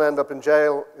if they don't end up in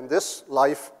jail in this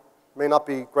life, it may not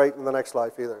be great in the next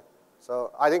life either.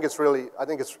 So I think it's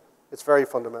very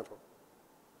fundamental.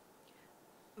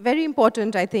 Very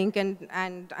important, I think,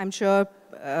 and I'm sure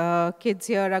kids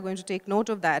here are going to take note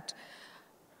of that.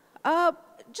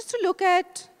 Just to look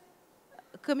at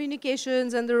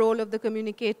communications and the role of the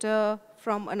communicator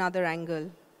from another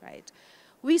angle, right?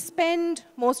 We spend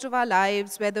most of our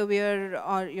lives, whether we're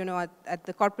at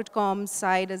the corporate comms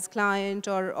side as client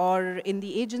or in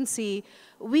the agency,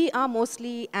 we are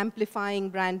mostly amplifying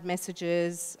brand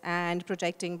messages and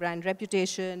protecting brand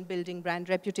reputation, building brand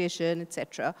reputation,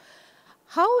 etc.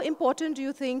 How important do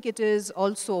you think it is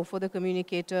also for the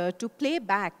communicator to play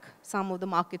back some of the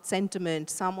market sentiment,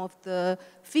 some of the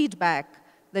feedback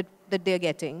that they're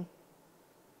getting?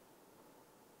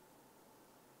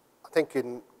 I think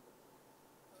in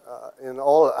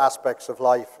all aspects of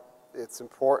life, it's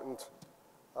important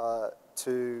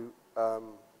to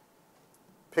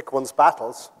pick one's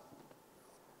battles.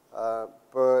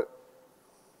 But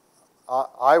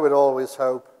I would always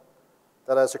hope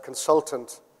that as a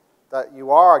consultant, that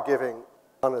you are giving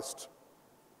honest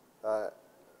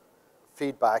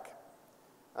feedback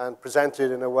and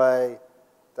presented in a way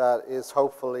that is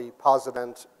hopefully positive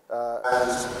and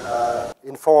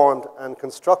informed and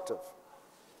constructive.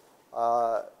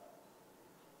 I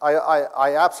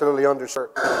absolutely understand.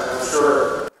 I'm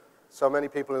sure so many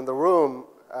people in the room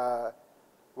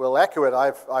will echo it.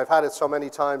 I've had it so many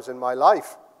times in my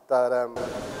life that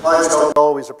clients don't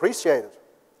always appreciate it.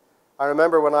 I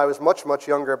remember when I was much, much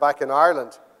younger back in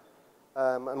Ireland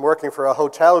and working for a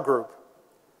hotel group.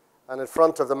 And in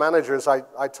front of the managers,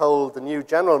 I told the new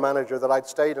general manager that I'd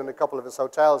stayed in a couple of his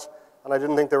hotels and I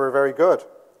didn't think they were very good.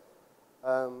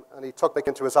 And he took me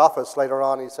into his office later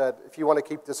on. He said, if you want to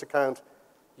keep this account,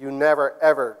 you never,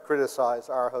 ever criticize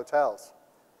our hotels.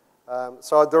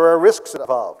 So there are risks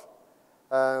involved.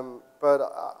 But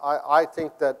I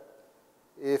think that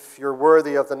if you're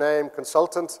worthy of the name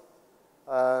consultant,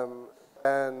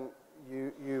 then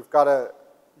you've got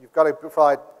to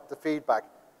provide the feedback.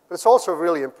 But it's also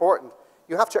really important.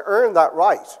 You have to earn that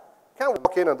right. You can't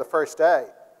walk in on the first day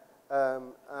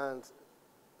and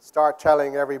start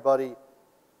telling everybody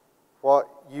what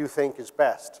you think is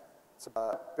best. It's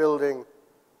about building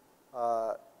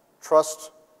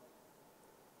trust,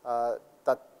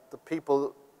 that the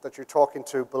people that you're talking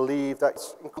to believe that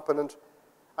it's incompetent.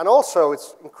 And also,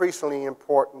 it's increasingly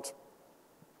important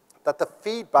that the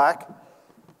feedback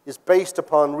is based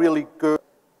upon really good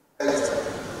data.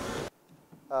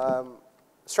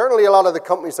 Certainly a lot of the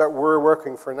companies that we're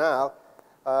working for now,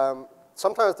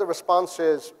 sometimes the response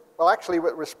is, well, actually,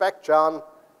 with respect, John,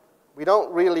 we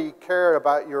don't really care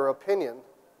about your opinion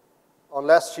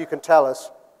unless you can tell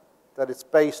us that it's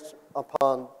based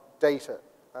upon data.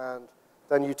 And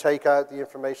then you take out the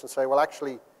information and say, well,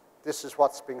 actually, this is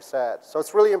what's being said. So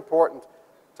it's really important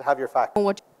to have your facts.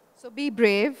 So be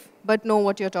brave, but know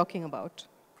what you're talking about.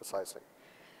 Precisely.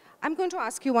 I'm going to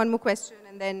ask you one more question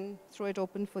and then throw it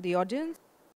open for the audience.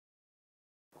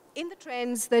 In the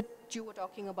trends that you were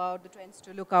talking about, the trends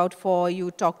to look out for,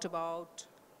 you talked about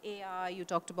AI, you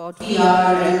talked about VR,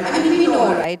 and I mean, we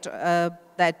know, right,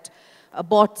 that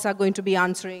bots are going to be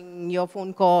answering your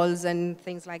phone calls and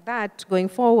things like that going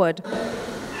forward.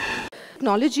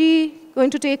 Technology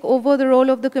going to take over the role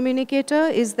of the communicator?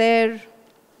 Is there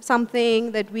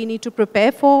something that we need to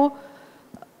prepare for?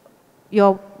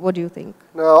 What do you think?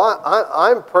 No,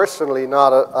 I'm personally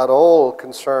not at all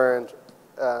concerned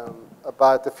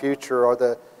about the future or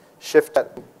the shift in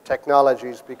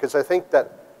technologies, because I think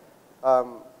that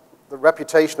the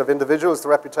reputation of individuals, the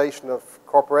reputation of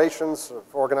corporations, of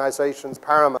organizations,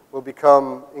 paramount, will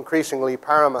become increasingly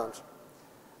paramount.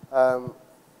 I'm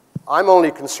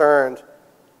only concerned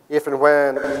if and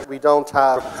when we don't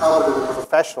have competent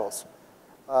professionals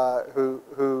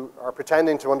who are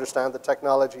pretending to understand the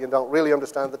technology and don't really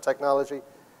understand the technology,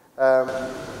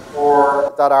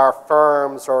 or that our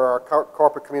firms or our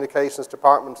corporate communications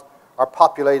departments are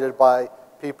populated by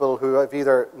people who have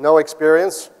either no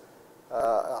experience.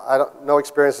 No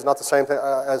experience is not the same thing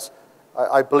as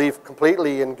I believe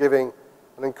completely in giving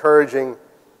and encouraging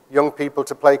young people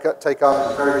to take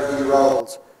on very key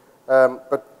roles.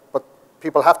 But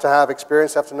people have to have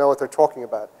experience, have to know what they're talking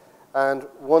about. And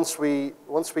once we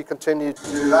continue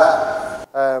to do that,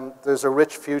 there's a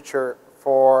rich future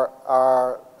for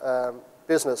our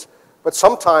business. But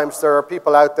sometimes there are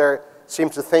people out there seem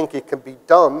to think it can be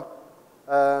done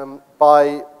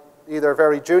by either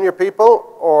very junior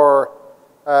people or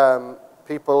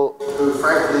people who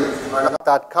frankly are not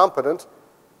that competent.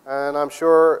 And I'm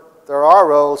sure there are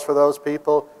roles for those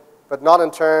people, but not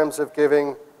in terms of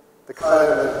giving the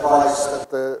kind of advice that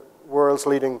the world's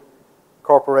leading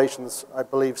corporations, I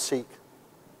believe, seek.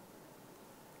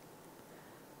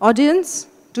 Audience,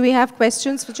 do we have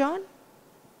questions for John?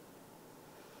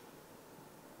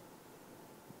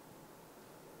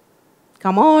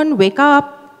 Come on, wake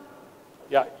up.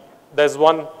 Yeah, there's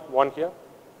one here.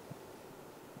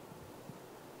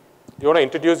 You want to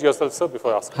introduce yourself, sir,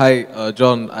 before asking? Hi,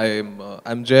 John.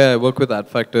 I'm Jay. I work with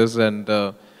Adfactors, and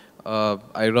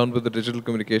I run with the digital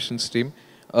communications team.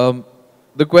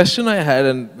 The question I had,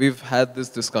 and we've had this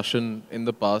discussion in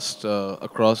the past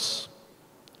across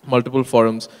multiple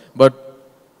forums, but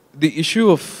the issue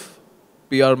of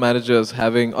PR managers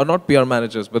having, or not PR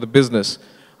managers, but the business,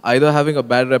 either having a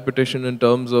bad reputation in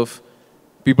terms of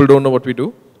people don't know what we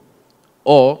do,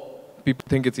 or people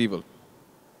think it's evil.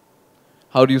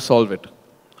 How do you solve it?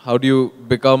 How do you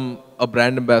become a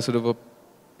brand ambassador for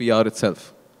PR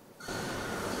itself?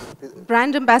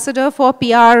 Brand ambassador for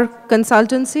PR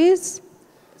consultancies.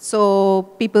 So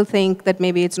people think that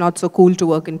maybe it's not so cool to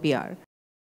work in PR.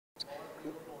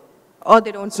 Or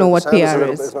they don't know what PR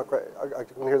is. It's not great. I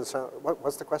can hear the sound.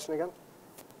 What's the question again?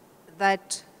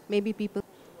 That maybe people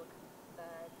think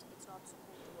that it's not so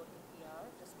cool to work in PR,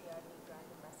 just PR need brand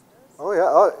ambassadors. Oh,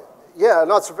 yeah. Yeah,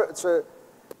 no, it's a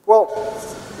well,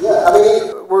 yeah, I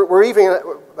mean, we're even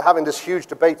having this huge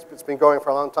debate that's been going for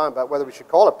a long time about whether we should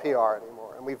call it PR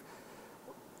anymore. And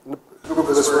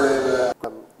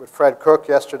with Fred Cook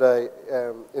yesterday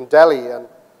in Delhi, and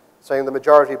saying the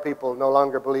majority of people no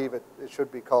longer believe it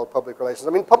should be called public relations.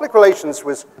 I mean, public relations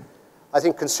was, I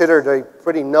think, considered a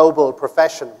pretty noble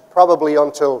profession, probably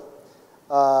until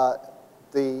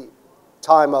the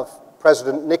time of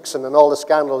President Nixon and all the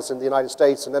scandals in the United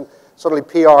States, and then suddenly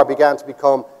PR began to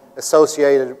become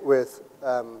associated with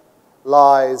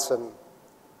lies and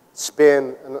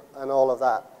spin and all of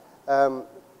that.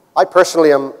 I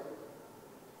personally am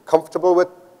comfortable with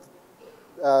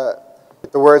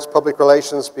the words public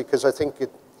relations because I think it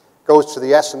goes to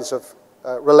the essence of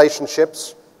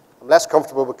relationships. I'm less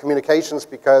comfortable with communications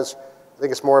because I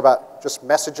think it's more about just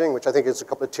messaging, which I think is a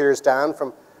couple of tiers down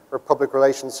from where public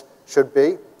relations should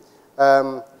be.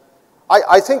 I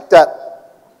think that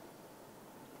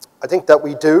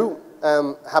we do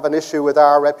have an issue with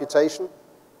our reputation.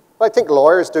 But I think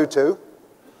lawyers do too.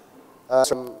 I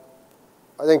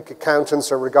think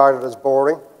accountants are regarded as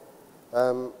boring.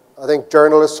 I think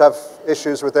journalists have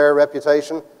issues with their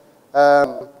reputation.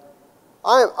 I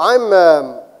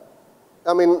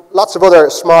mean, lots of other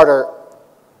smarter,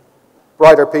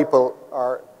 brighter people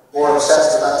are more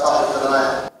obsessed with that topic than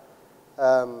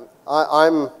I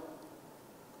am.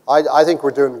 I think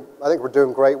we're doing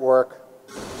great work.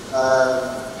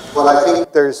 But I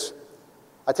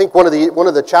think one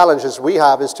of the challenges we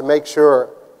have is to make sure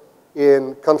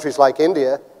in countries like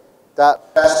India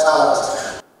that best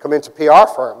talent come into PR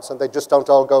firms and they just don't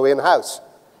all go in-house.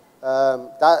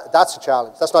 That's a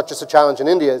challenge. That's not just a challenge in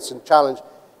India, it's a challenge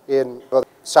in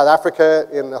South Africa,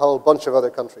 in a whole bunch of other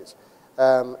countries.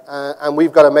 And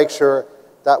we've got to make sure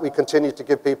that we continue to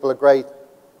give people a great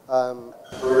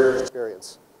career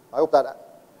experience. I hope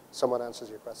that somewhat answers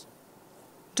your question.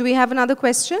 Do we have another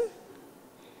question?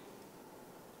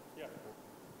 Yeah.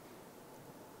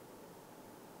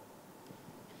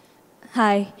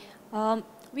 Hi.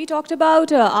 We talked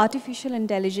about artificial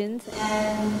intelligence,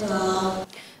 and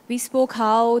we spoke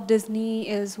how Disney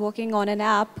is working on an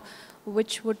app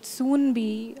which would soon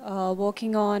be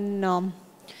working on...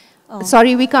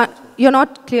 Sorry, we can't. You're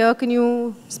not clear. Can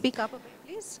you speak up a bit,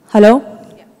 please? Hello?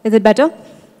 Yeah. Is it better?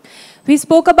 We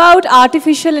spoke about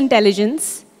artificial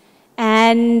intelligence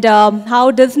and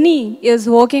how Disney is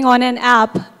working on an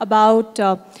app about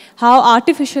how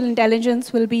artificial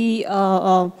intelligence will be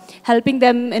helping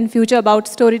them in future about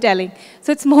storytelling.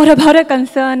 So it's more about a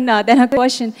concern than a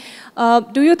question.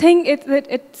 Do you think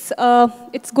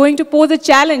it's going to pose a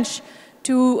challenge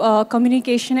to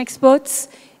communication experts?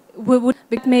 Would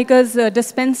it make us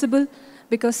dispensable?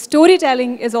 Because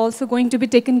storytelling is also going to be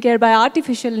taken care by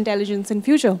artificial intelligence in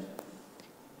future.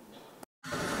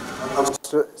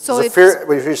 So if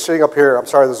you're sitting up here, I'm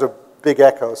sorry, there's a big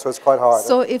echo, so it's quite hard.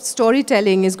 So if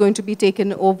storytelling is going to be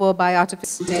taken over by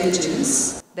artificial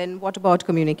intelligence, then what about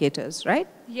communicators, right?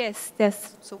 Yes,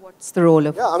 yes. So what's the role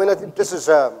of... Yeah, I mean, I think this is,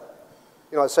 I'd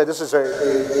say this is a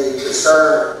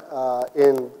concern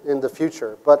in the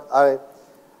future, but I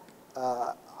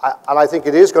think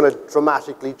it is going to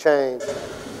dramatically change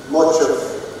much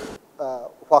of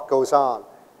what goes on.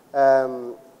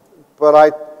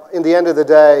 But in the end of the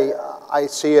day, I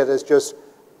see it as just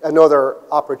another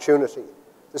opportunity.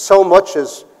 There's so much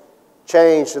has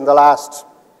changed in the last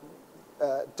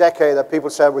decade that people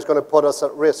said was going to put us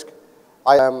at risk.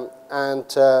 I don't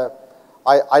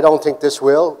think this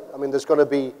will. I mean, there's going to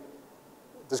be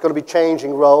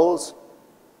changing roles.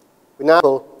 We now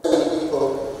have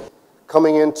people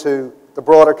coming into the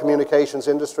broader communications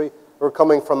industry who are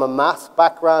coming from a math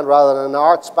background rather than an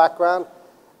arts background,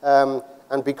 and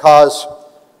because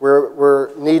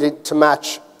we're needed to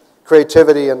match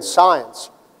creativity and science.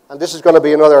 And this is going to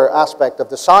be another aspect of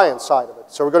the science side of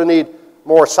it. So we're going to need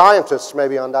more scientists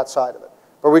maybe on that side of it.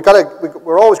 But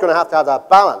we're always going to have that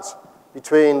balance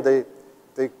between the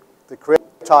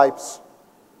creative types,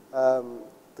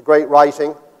 the great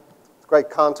writing, the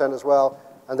great content as well,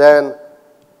 and then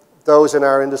those in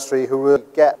our industry who really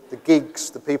get the geeks,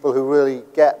 the people who really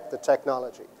get the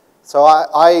technology. So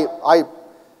I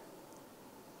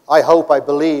hope, I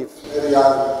believe, maybe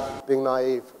I'm being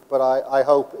naive, but I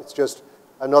hope it's just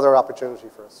another opportunity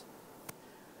for us.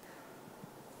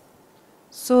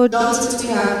 So, John, since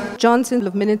we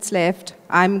have minutes left,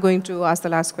 I'm going to ask the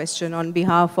last question on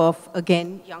behalf of,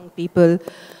 again, young people.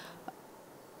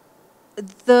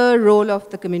 The role of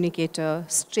the communicator,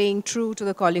 staying true to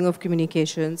the calling of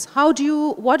communications.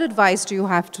 What advice do you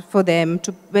have for them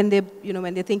when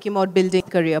they're thinking about building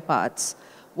career paths?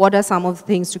 What are some of the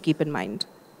things to keep in mind?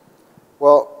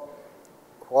 Well,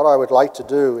 what I would like to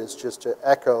do is just to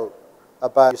echo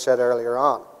about what you said earlier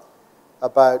on,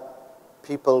 about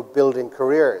people building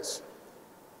careers.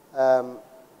 I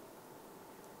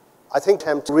think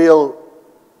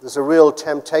there's a real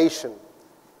temptation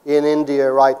in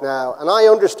India right now, and I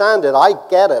understand it, I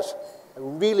get it, I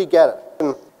really get it.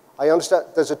 And I understand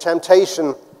there's a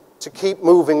temptation to keep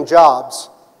moving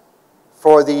jobs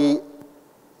for the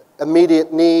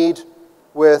immediate need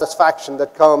with satisfaction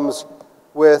that comes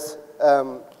with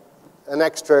an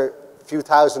extra few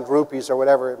thousand rupees or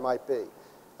whatever it might be.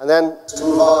 And then to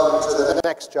move on to the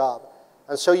next job.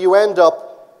 And so you end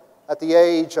up at the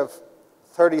age of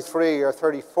 33 or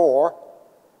 34,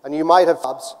 and you might have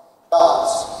jobs,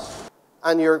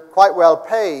 and you're quite well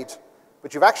paid,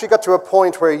 but you've actually got to a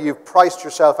point where you've priced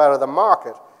yourself out of the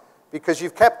market because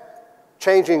you've kept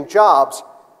changing jobs,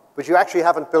 but you actually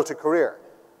haven't built a career.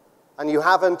 And you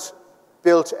haven't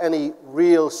built any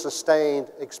real sustained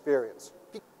experience.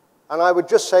 And I would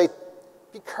just say,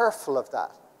 be careful of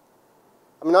that.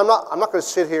 I mean, I'm not going to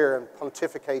sit here and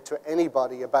pontificate to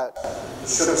anybody about you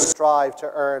shouldn't strive to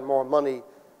earn more money,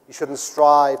 you shouldn't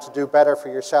strive to do better for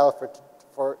yourself or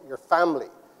for your family.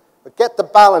 But get the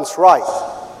balance right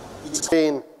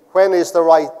between when is the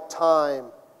right time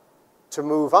to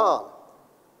move on.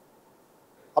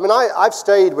 I mean, I've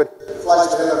stayed with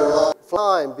FleishmanHillard a long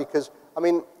time because, I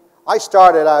mean, I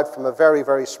started out from a very,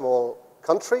 very small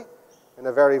country, in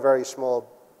a very, very small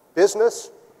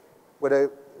business.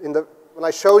 When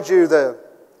I showed you the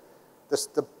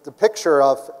picture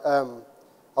of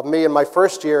me in my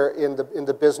first year in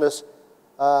the business,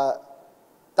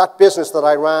 that business that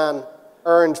I ran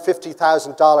earned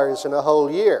 $50,000 in a whole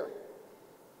year.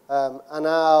 And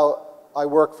now I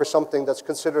work for something that's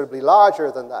considerably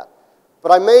larger than that.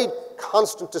 But I made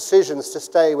constant decisions to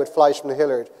stay with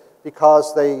FleishmanHillard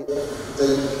because they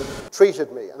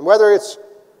treated me. And whether it's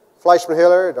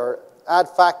FleishmanHillard or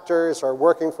Adfactors or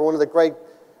working for one of the great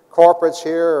corporates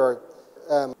here, or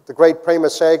the great Prima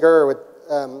Sager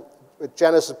with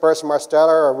Genesis Burson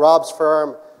Marsteller, or Rob's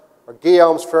firm, or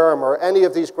Guillaume's firm, or any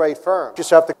of these great firms,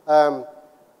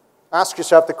 ask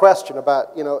yourself the question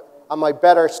about, you know, am I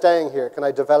better staying here? Can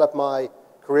I develop my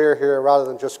career here rather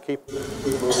than just keep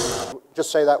moving?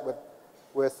 Just say that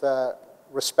with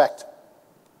respect.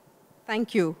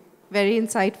 Thank you. Very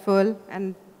insightful,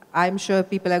 and I'm sure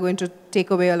people are going to take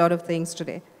away a lot of things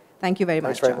today. Thank you very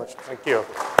much. Thanks very much. Thank you.